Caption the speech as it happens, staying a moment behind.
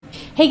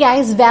Hey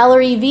guys,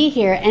 Valerie V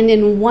here, and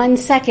in 1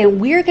 second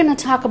we're going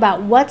to talk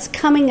about what's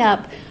coming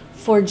up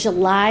for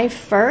July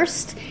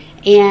 1st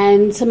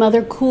and some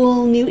other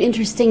cool, new,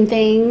 interesting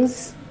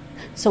things.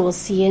 So we'll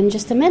see you in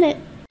just a minute.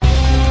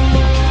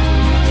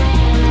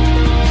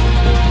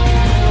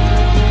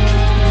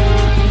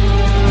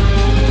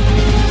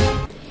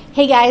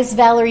 Hey guys,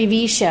 Valerie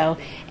V Show,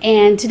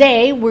 and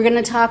today we're going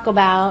to talk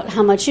about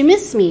how much you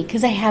miss me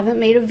because I haven't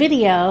made a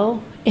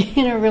video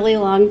in a really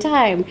long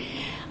time.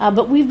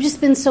 But we've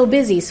just been so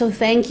busy. So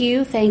thank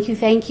you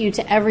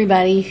to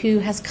everybody who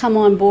has come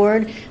on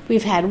board.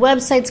 We've had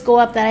websites go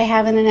up that I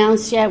haven't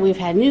announced yet. We've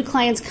had new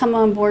clients come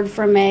on board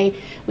for May.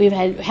 We've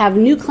have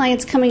new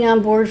clients coming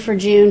on board for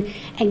June.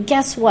 And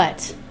guess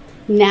what?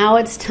 Now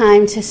it's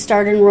time to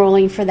start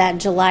enrolling for that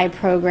July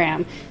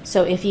program.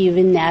 So if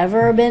you've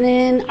never been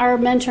in our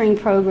mentoring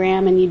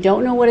program and you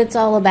don't know what it's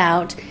all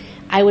about,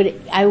 I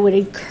would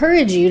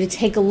encourage you to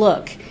take a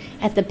look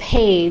at the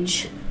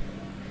page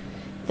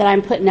that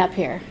I'm putting up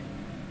here.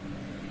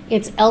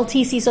 It's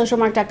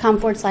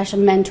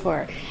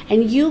ltcsocialmark.com/mentor.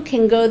 And you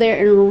can go there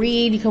and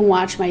read. You can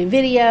watch my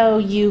video.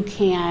 You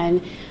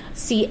can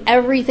see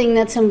everything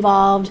that's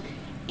involved.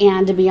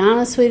 And to be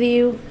honest with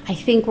you, I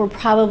think we're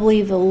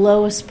probably the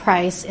lowest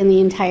price in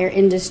the entire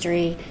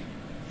industry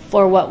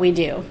for what we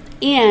do.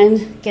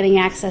 And getting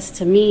access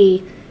to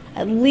me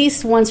at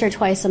least once or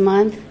twice a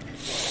month,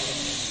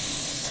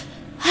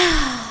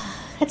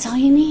 that's all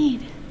you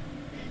need.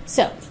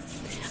 So,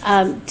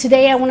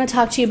 today I want to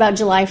talk to you about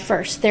July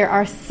 1st. There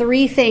are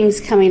 3 things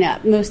coming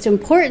up. Most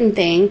important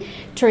thing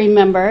to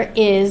remember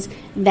is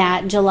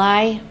that June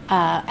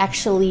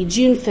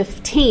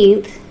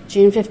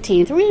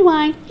 15th,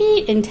 rewind,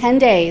 in 10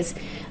 days,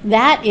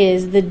 that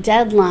is the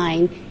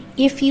deadline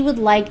if you would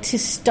like to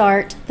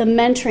start the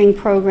mentoring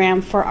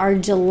program for our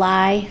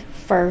July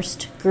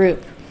 1st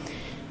group.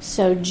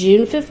 So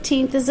June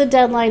 15th is the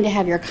deadline to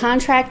have your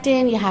contract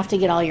in. You have to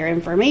get all your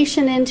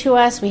information into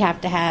us. We have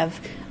to have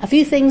a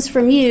few things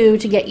from you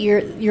to get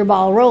your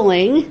ball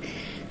rolling.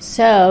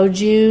 So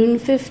June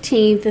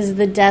 15th is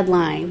the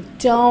deadline.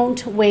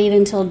 Don't wait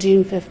until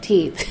June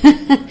 15th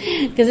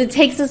because it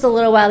takes us a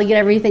little while to get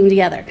everything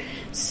together.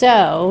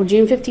 So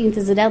June 15th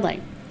is the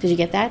deadline. Did you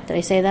get that? Did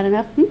I say that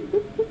enough?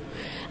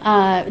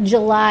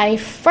 July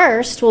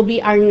 1st will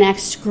be our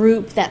next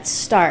group that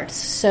starts.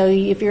 So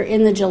if you're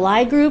in the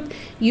July group,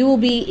 you will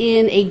be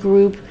in a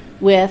group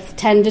with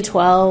 10 to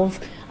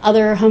 12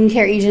 other home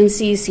care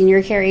agencies,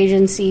 senior care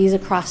agencies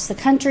across the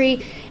country,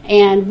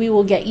 and we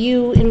will get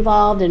you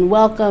involved and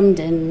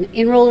welcomed and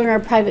enrolled in our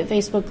private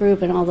Facebook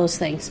group and all those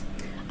things.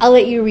 I'll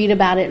let you read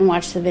about it and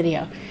watch the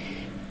video.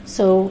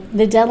 So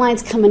the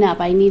deadline's coming up.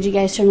 I need you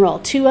guys to enroll.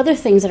 2 other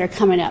things that are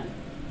coming up.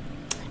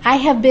 I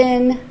have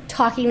been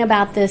talking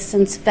about this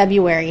since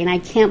February, and I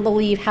can't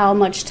believe how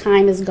much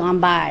time has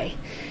gone by.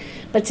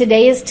 But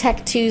today is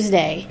Tech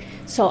Tuesday,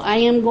 so I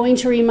am going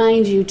to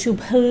remind you to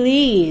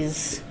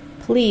please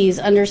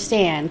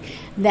understand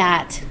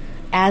that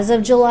as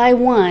of July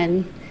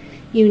 1,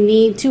 you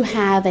need to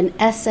have an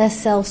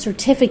SSL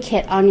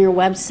certificate on your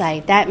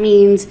website. That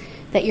means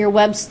that your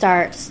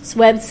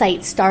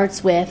website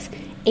starts with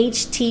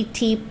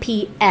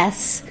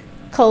https://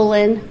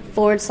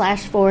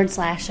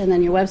 and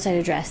then your website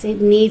address.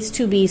 It needs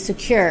to be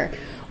secure,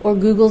 or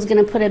Google's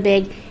going to put a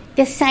big,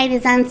 "This site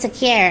is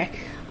unsecure,"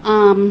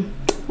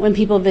 when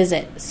people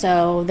visit.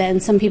 So then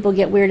some people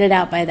get weirded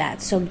out by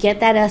that. So get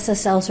that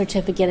SSL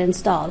certificate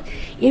installed.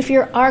 If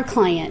you're our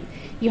client,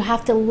 you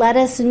have to let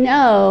us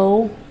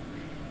know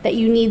that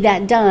you need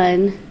that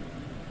done.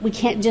 We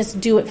can't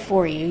just do it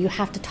for you. You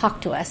have to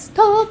talk to us.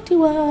 Talk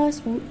to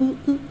us. Ooh, ooh,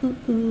 ooh, ooh,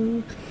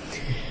 ooh.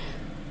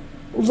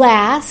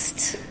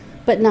 Last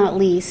but not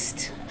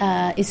least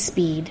is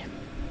speed.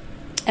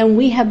 And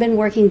we have been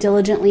working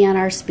diligently on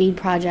our speed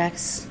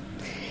projects.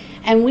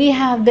 And we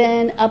have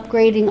been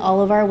upgrading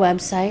all of our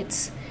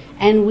websites.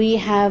 And we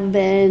have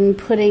been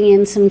putting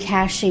in some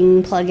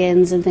caching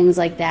plugins and things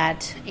like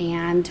that.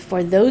 And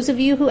for those of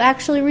you who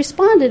actually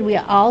responded, we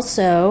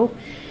also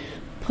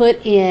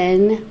put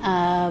in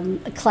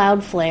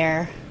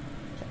Cloudflare,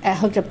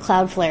 hooked up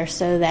Cloudflare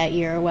so that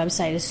your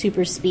website is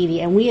super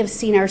speedy. And we have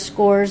seen our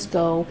scores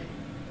go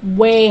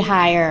way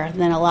higher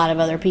than a lot of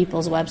other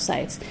people's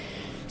websites.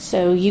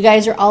 So you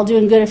guys are all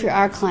doing good if you're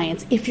our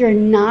clients. If you're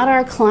not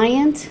our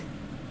client,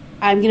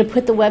 I'm going to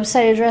put the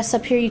website address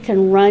up here. You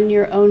can run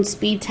your own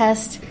speed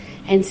test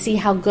and see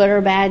how good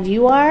or bad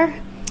you are.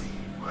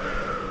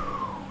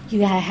 You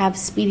got to have a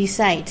speedy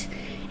site.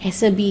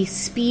 It's going to be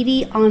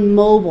speedy on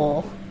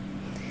mobile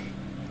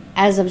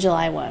as of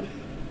July 1.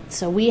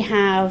 So we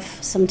have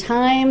some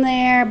time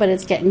there, but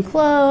it's getting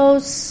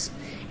close.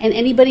 And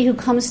anybody who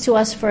comes to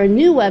us for a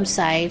new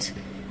website,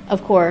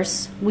 of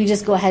course, we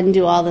just go ahead and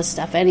do all this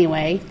stuff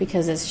anyway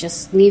because it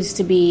just needs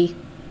to be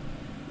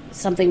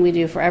something we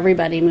do for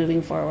everybody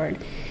moving forward.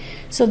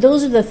 So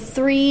those are the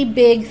 3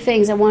 big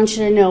things I want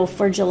you to know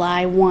for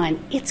July 1.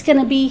 It's going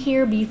to be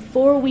here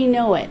before we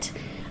know it.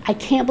 I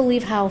can't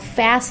believe how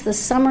fast the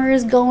summer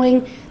is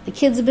going. The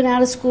kids have been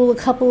out of school a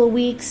couple of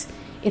weeks,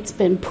 It's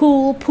been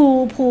pool,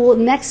 pool, pool.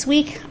 Next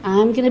week,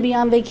 I'm going to be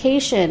on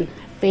vacation,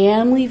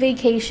 family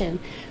vacation.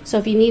 So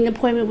if you need an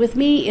appointment with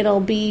me,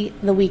 it'll be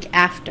the week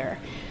after.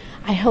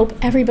 I hope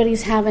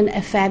everybody's having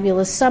a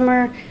fabulous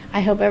summer.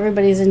 I hope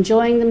everybody's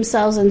enjoying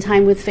themselves and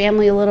time with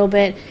family a little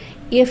bit.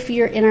 If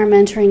you're in our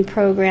mentoring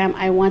program,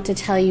 I want to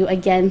tell you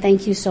again,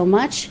 thank you so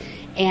much.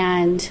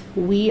 And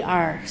we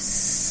are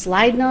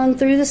sliding on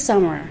through the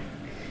summer.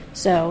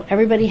 So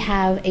everybody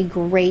have a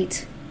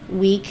great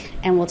week,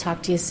 and we'll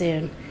talk to you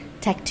soon.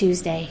 Tech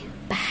Tuesday.